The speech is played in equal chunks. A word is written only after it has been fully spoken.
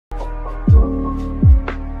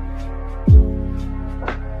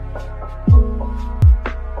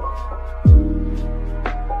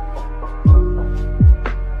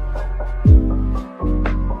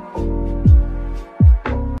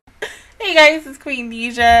guys, it's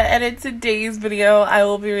Queendija, and in today's video, I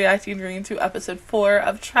will be reacting to episode 4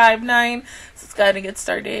 of Tribe 9. So let's go ahead and get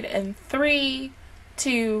started in 3,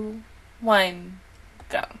 2, 1,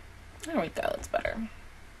 go. There we go, that's better.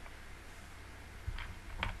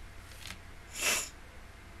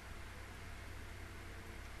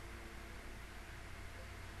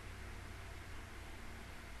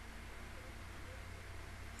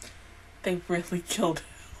 They really killed him.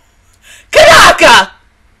 Kanaka!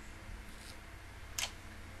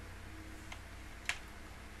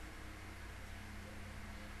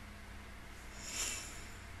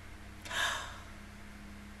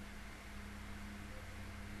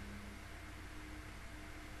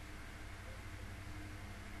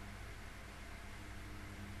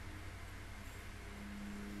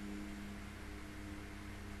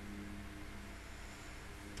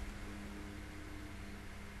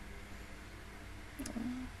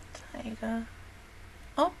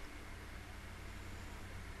 Oh.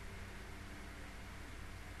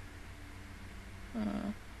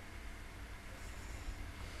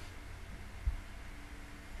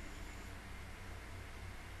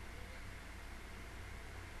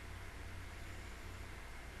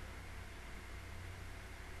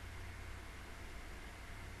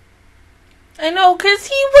 I know, 'cause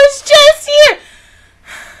he was just here.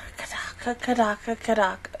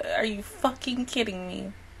 Kadaka. Are you fucking kidding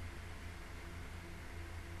me?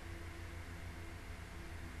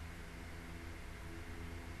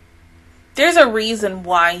 There's a reason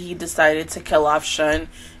why he decided to kill off Shun,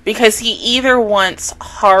 because he either wants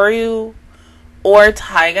Haru or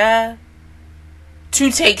Taiga to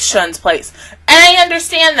take Shun's place. And I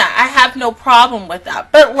understand that. I have no problem with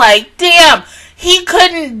that. But, like, damn, he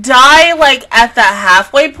couldn't die, like, at the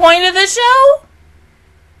halfway point of the show?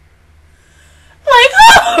 Like,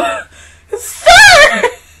 oh, sir!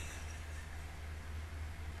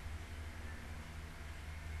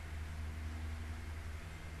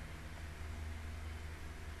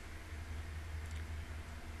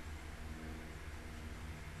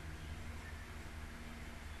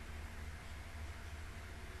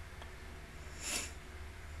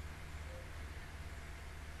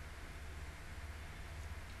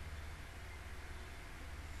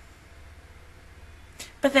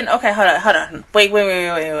 But then, okay, hold on.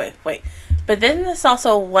 Wait. But then this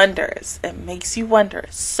also wonders. It makes you wonder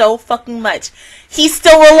so fucking much. He's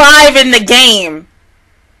still alive in the game.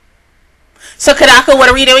 So, Kadaka, what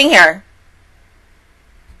are we doing here?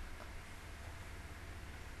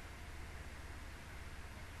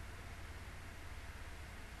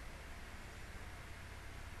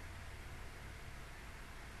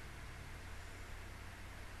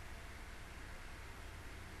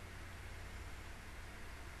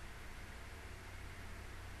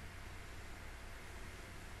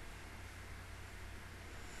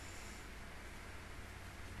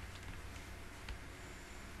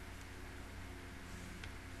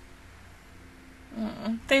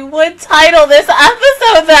 They would title this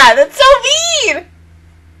episode that. That's so mean.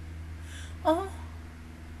 Oh.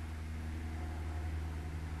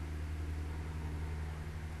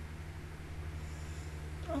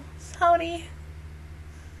 Oh, Saudi.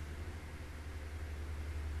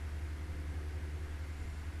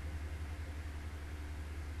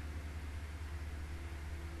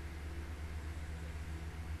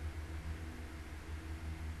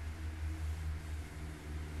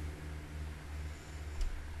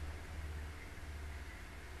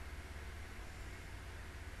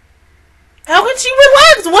 How can she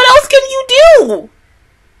relax? What else can you do?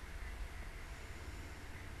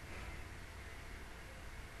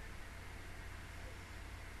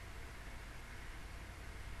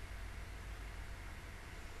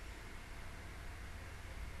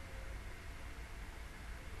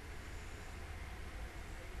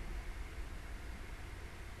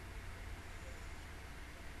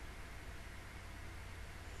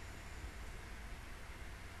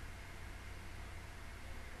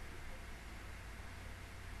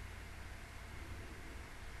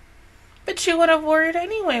 But she would have worried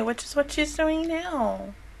anyway, which is what she's doing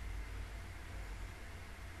now.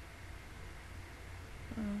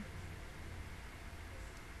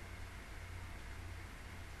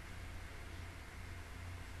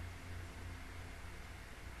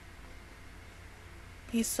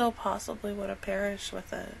 He still possibly would have perished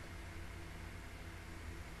with it.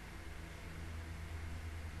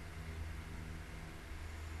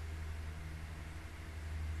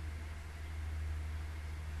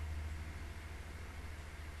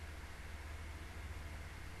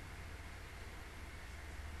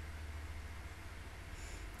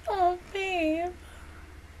 Oh, babe.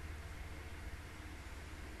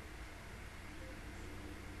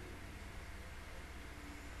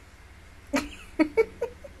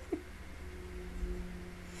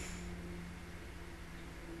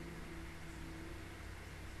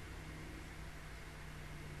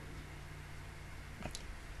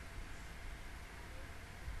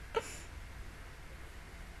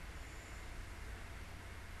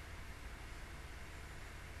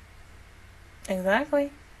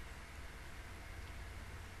 Exactly.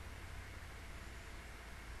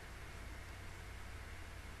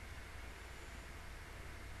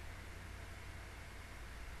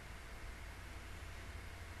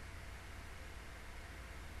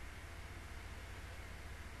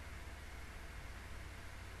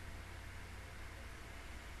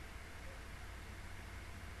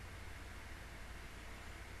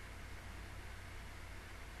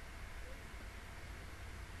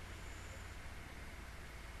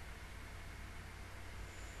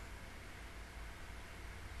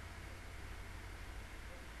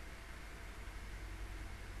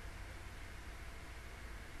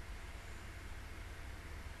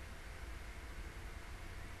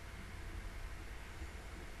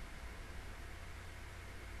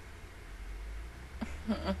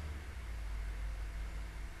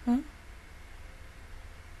 Hmm?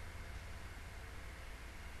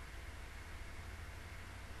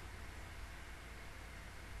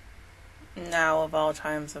 Now of all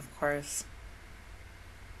times, of course.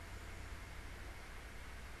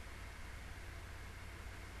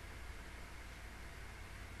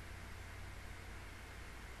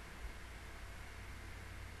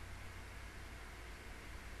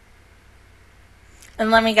 And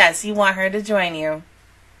let me guess, you want her to join you.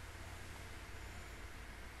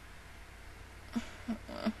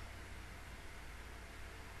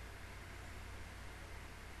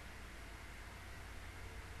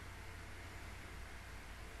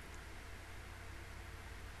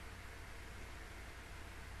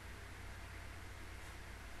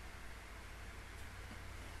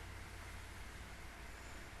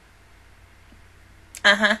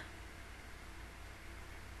 Uh-huh.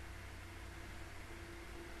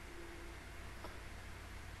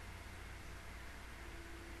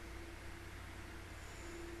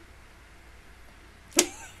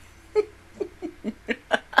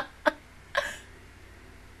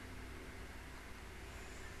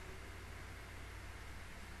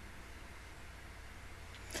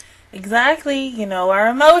 Exactly. You know our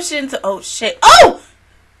emotions. Oh, shit. Oh!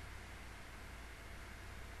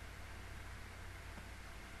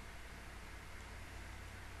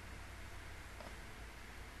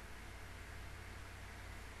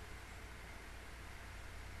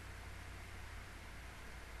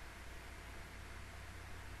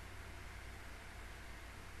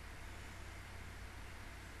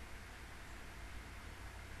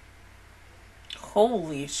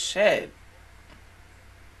 Holy shit.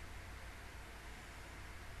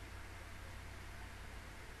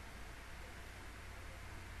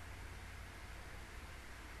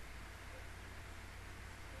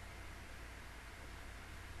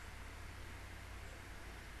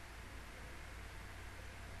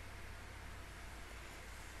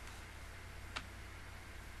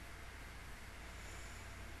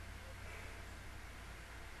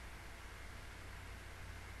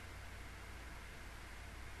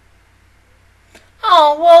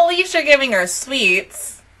 Oh, well, at least you're giving her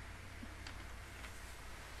sweets.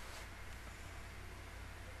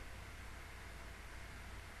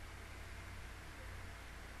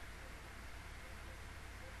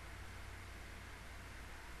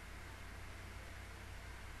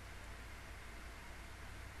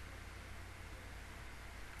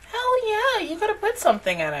 Hell yeah, you gotta put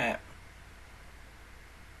something in it.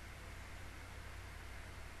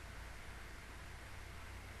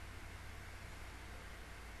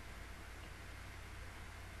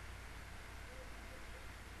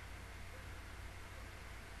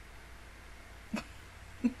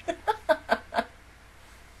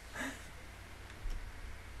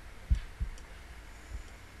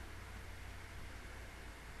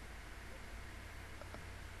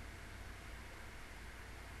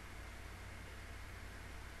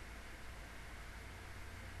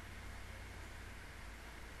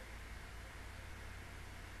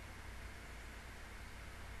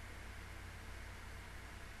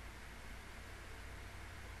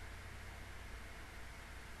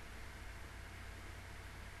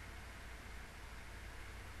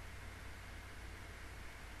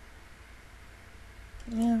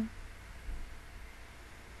 Yeah.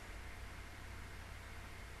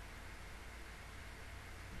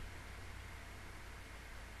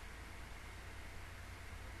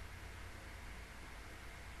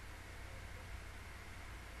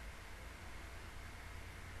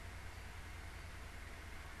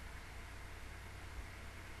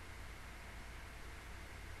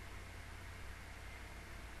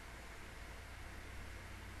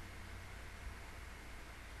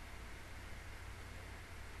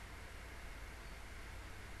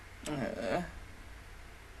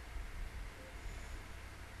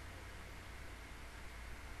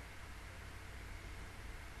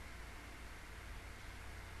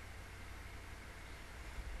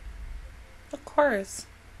 course.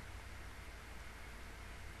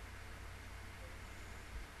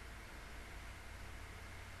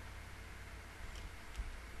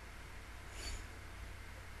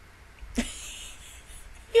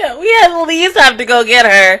 Yeah, we at least have to go get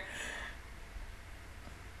her.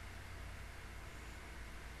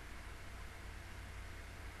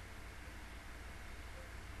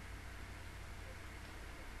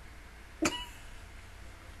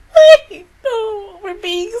 Wait, no, we're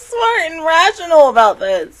being smart and rational about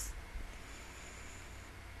this.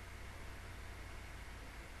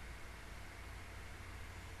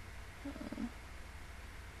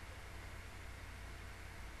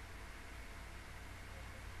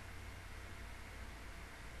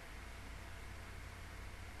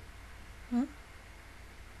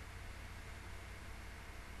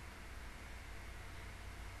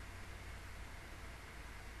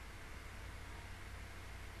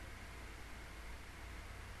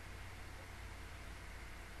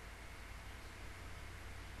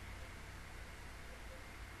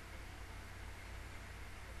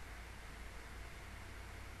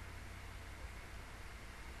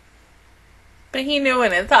 But he knew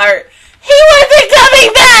in his heart he wasn't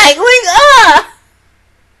coming back. Like,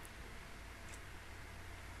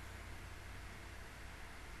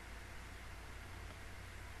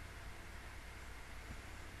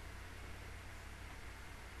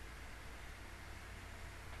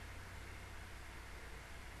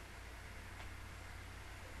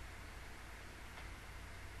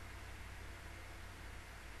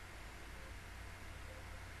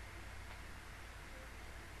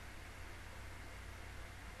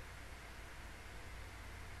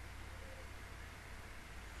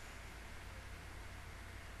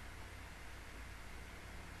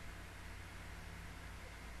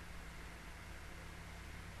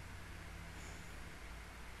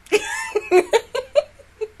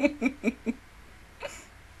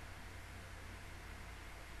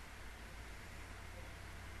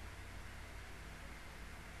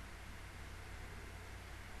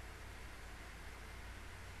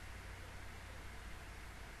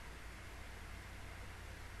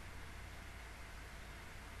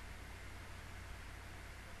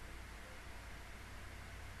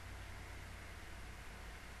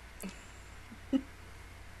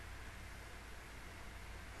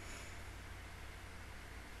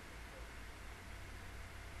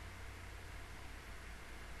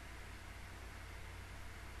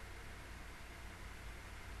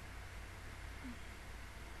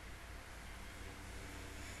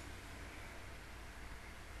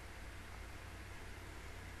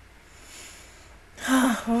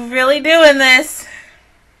 we're really doing this.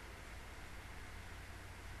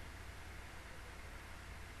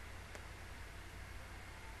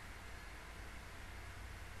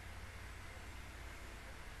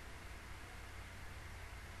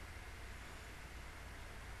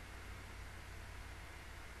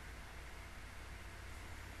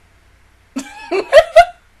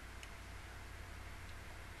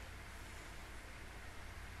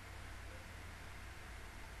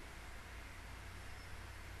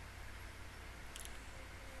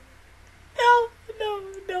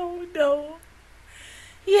 No.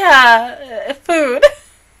 Yeah, food.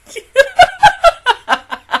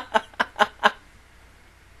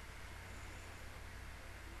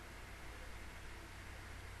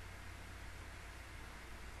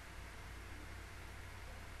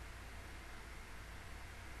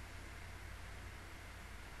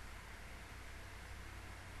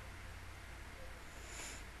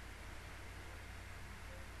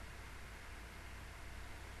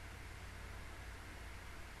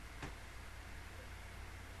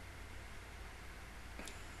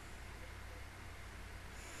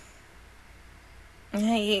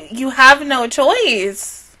 You have no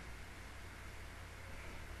choice.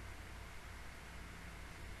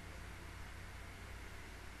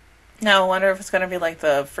 Now I wonder if it's gonna be like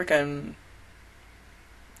the freaking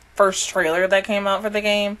first trailer that came out for the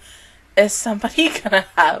game. Is somebody gonna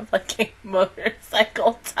have like a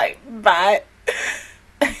motorcycle type bot?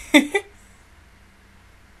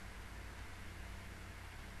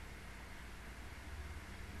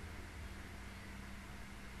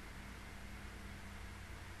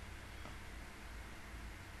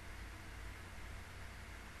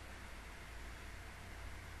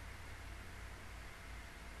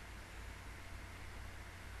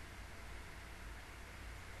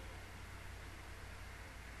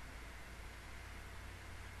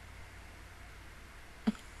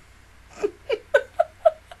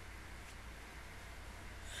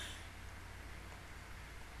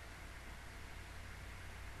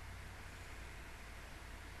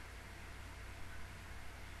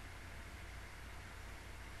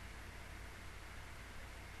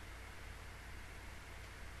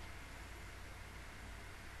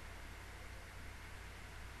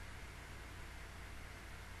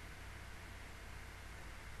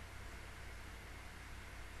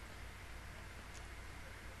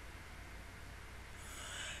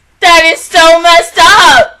 is so messed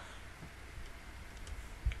up.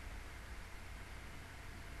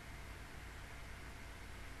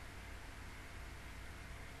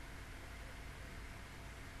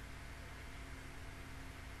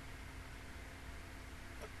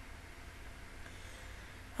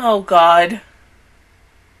 Oh, God.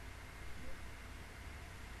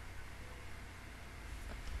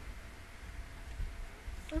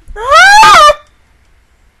 Ah!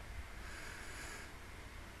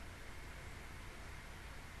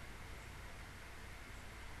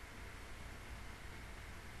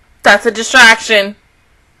 That's a distraction.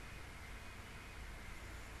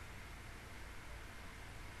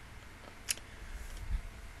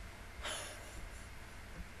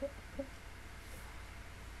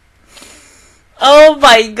 Oh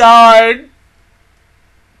my God.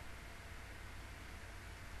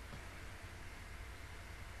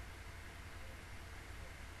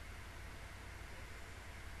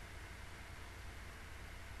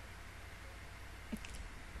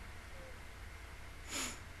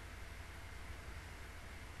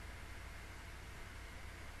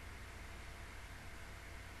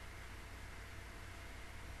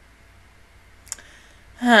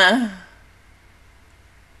 Huh.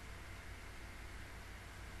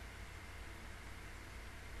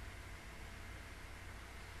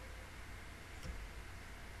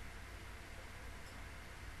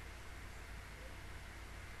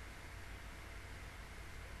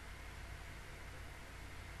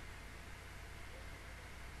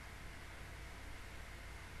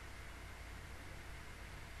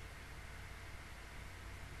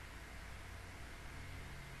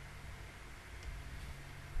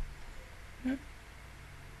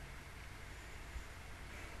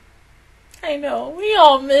 I know, we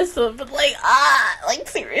all miss him, but like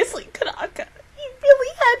seriously, Kanaka, you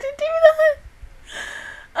really had to do that?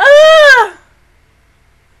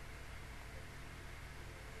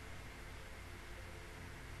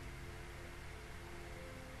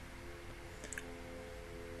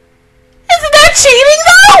 Isn't that cheating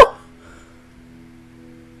though?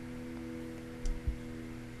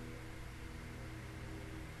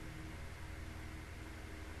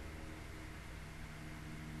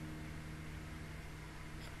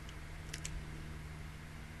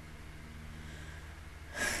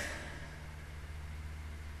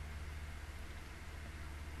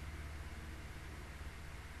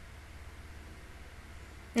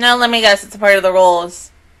 No, let me guess, it's a part of the rules.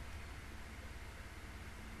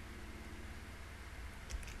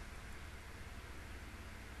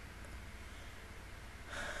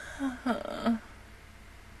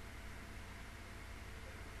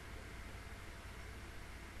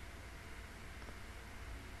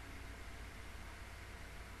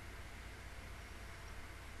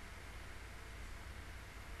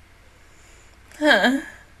 Huh.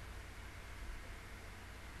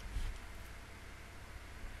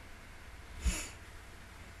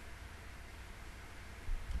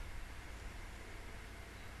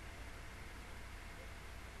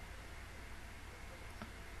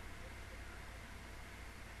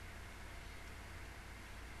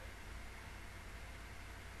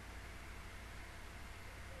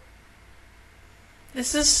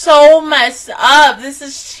 This is so messed up. This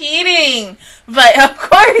is cheating. But of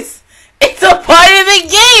course, it's a part of the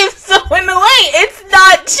game, so in a way, it's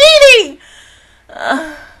not cheating.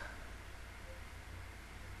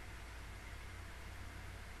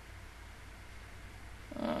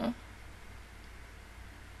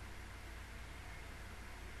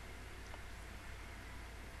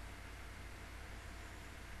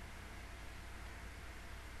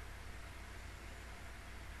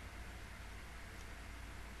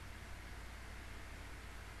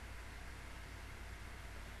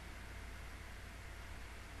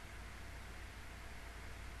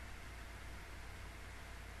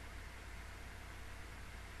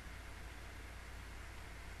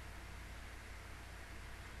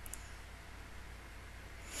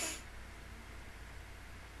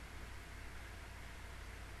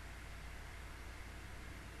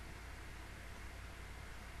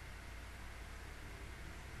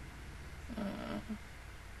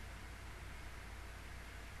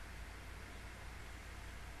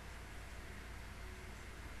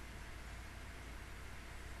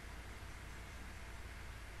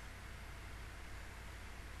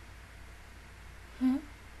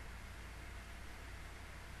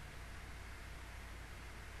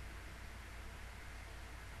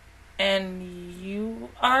 And you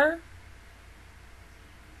are?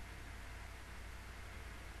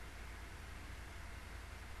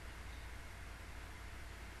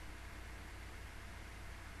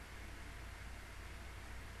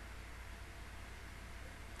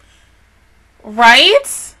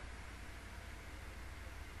 Right?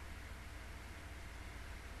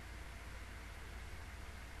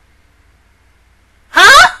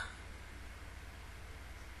 Huh?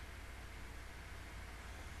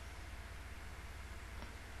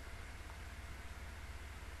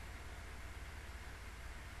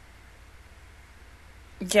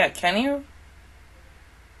 Yeah, can you?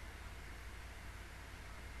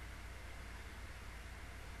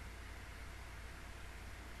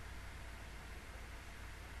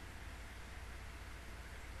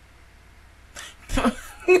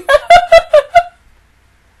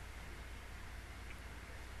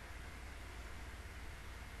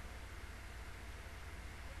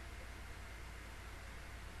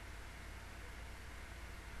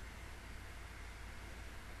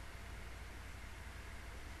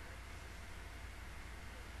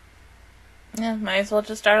 Yeah, might as well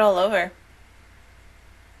just start all over.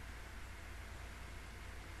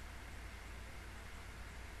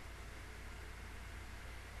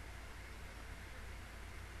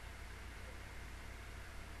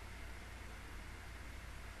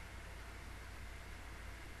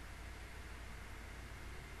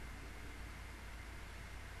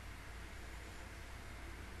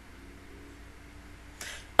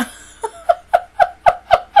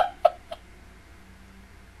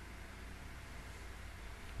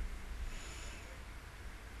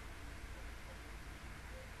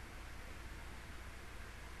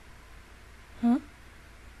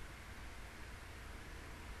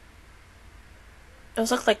 Those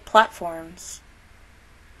look like platforms.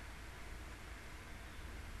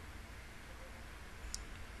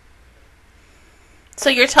 So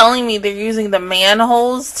you're telling me they're using the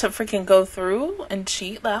manholes to freaking go through and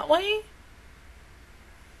cheat that way?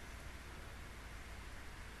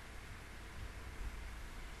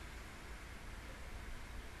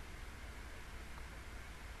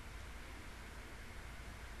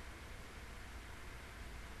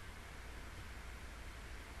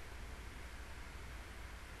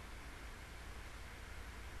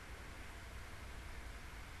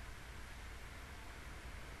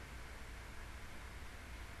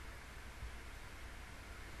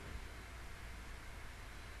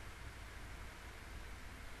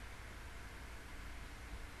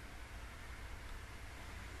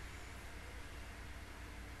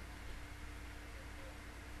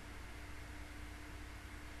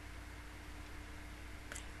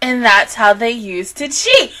 And that's how they used to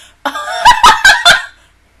cheat.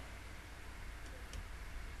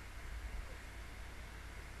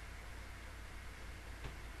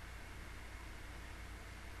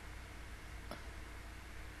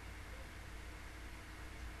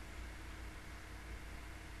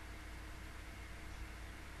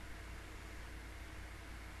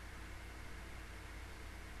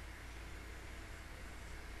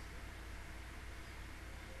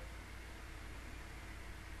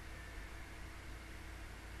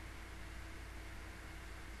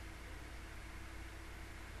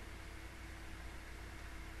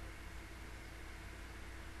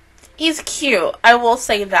 He's cute. I will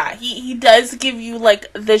say that. He does give you,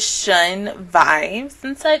 like, the Shun vibes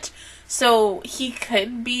and such. So he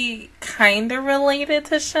could be kind of related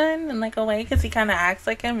to Shun in, like, a way. Because he kind of acts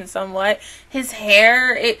like him in somewhat. His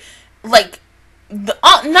hair,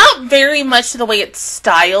 not very much the way it's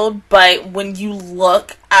styled. But when you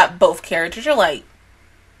look at both characters, you're like,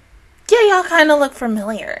 yeah, y'all kind of look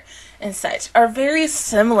familiar and such. Are very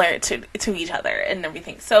similar to each other and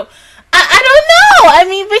everything. So I don't know. I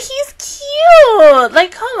mean, but he's cute.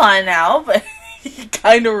 Like, come on now. But he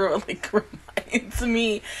kind of like reminds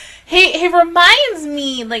me. He reminds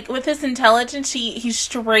me, like, with his intelligence, he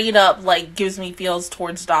straight up, like, gives me feels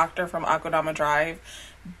towards Doctor from Akudama Drive.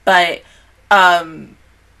 But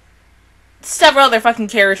several other fucking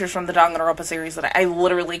characters from the Danganronpa series that I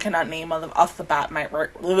literally cannot name off the bat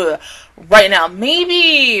right now.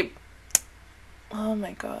 Maybe. Oh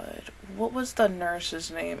my god. What was the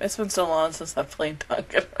nurse's name? It's been so long since I played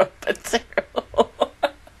Danganronpa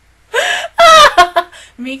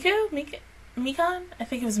 2. Mikan? I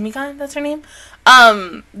think it was Mikan, that's her name.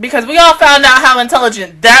 Because we all found out how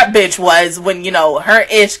intelligent that bitch was when, you know, her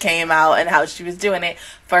ish came out and how she was doing it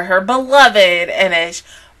for her beloved and ish.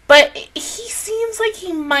 But he seems like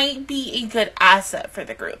he might be a good asset for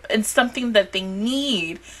the group and something that they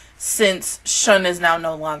need since Shun is now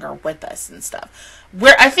no longer with us and stuff.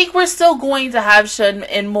 I think we're still going to have Shun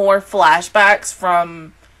in more flashbacks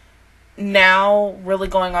from now, really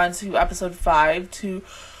going on to episode 5 to...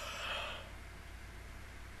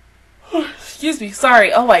 Excuse me,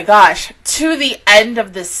 sorry, oh my gosh. To the end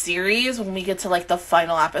of this series when we get to, like, the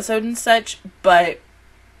final episode and such, but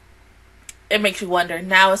it makes you wonder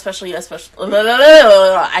now, especially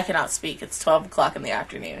I cannot speak. It's 12 o'clock in the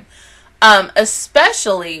afternoon.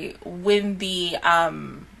 Especially when the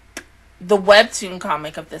webtoon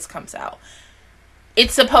comic of this comes out.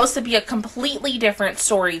 It's supposed to be a completely different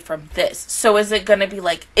story from this. So is it going to be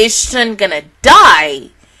like, is Shun going to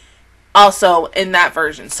die also in that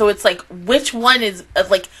version? So it's like, which one is,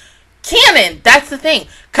 like, canon? That's the thing.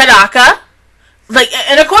 Kadaka. Like,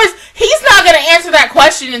 and of course, he's not going to answer that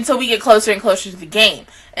question until we get closer and closer to the game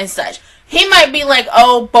and such. He might be like,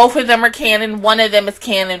 oh, both of them are canon, one of them is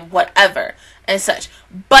canon, whatever, and such.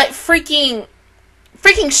 But freaking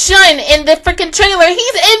Shun in the freaking trailer,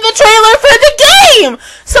 he's in the trailer for the game!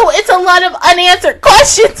 So it's a lot of unanswered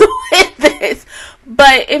questions with this.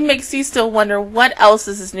 But it makes you still wonder, what else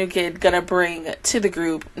is this new kid gonna bring to the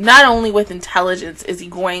group? Not only with intelligence, is he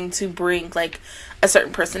going to bring, like, a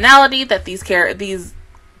certain personality that these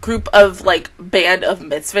group of, like, band of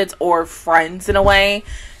misfits or friends, in a way,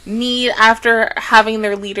 need after having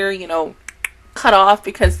their leader, you know, cut off,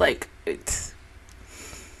 because, like,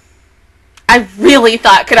 I really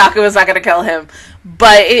thought Kadaka was not going to kill him,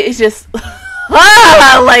 but it's just,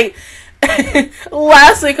 like,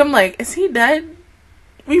 last week I'm like, is he dead?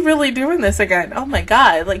 We really doing this again? Oh my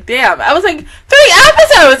god, like, damn. I was like, 3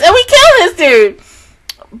 episodes and we killed this dude!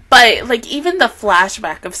 But, like, even the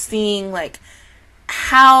flashback of seeing, like,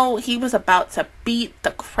 how he was about to beat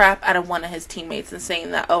the crap out of one of his teammates and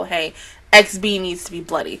saying that, oh, hey, XB needs to be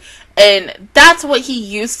bloody. And that's what he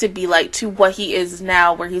used to be like to what he is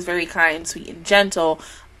now, where he's very kind, sweet, and gentle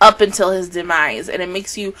up until his demise. And it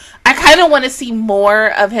makes you, I kind of want to see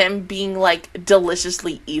more of him being, like,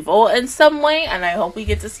 deliciously evil in some way, and I hope we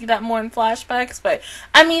get to see that more in flashbacks. But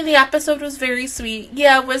I mean, the episode was very sweet.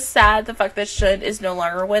 Yeah, it was sad the fact that Shun is no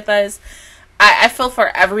longer with us. I feel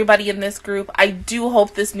for everybody in this group. I do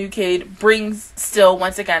hope this new kid brings still,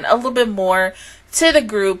 once again, a little bit more to the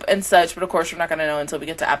group and such. But of course, we're not going to know until we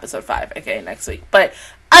get to episode 5, okay, next week. But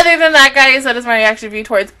other than that, guys, that is my reaction review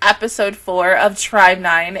towards episode 4 of Tribe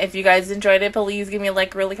 9. If you guys enjoyed it, please give me a like.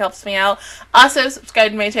 It really helps me out. Also,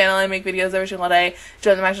 subscribe to my channel. I make videos every single day.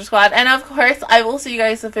 Join the Master Squad. And of course, I will see you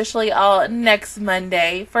guys officially all next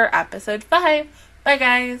Monday for episode 5. Bye,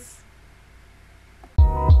 guys.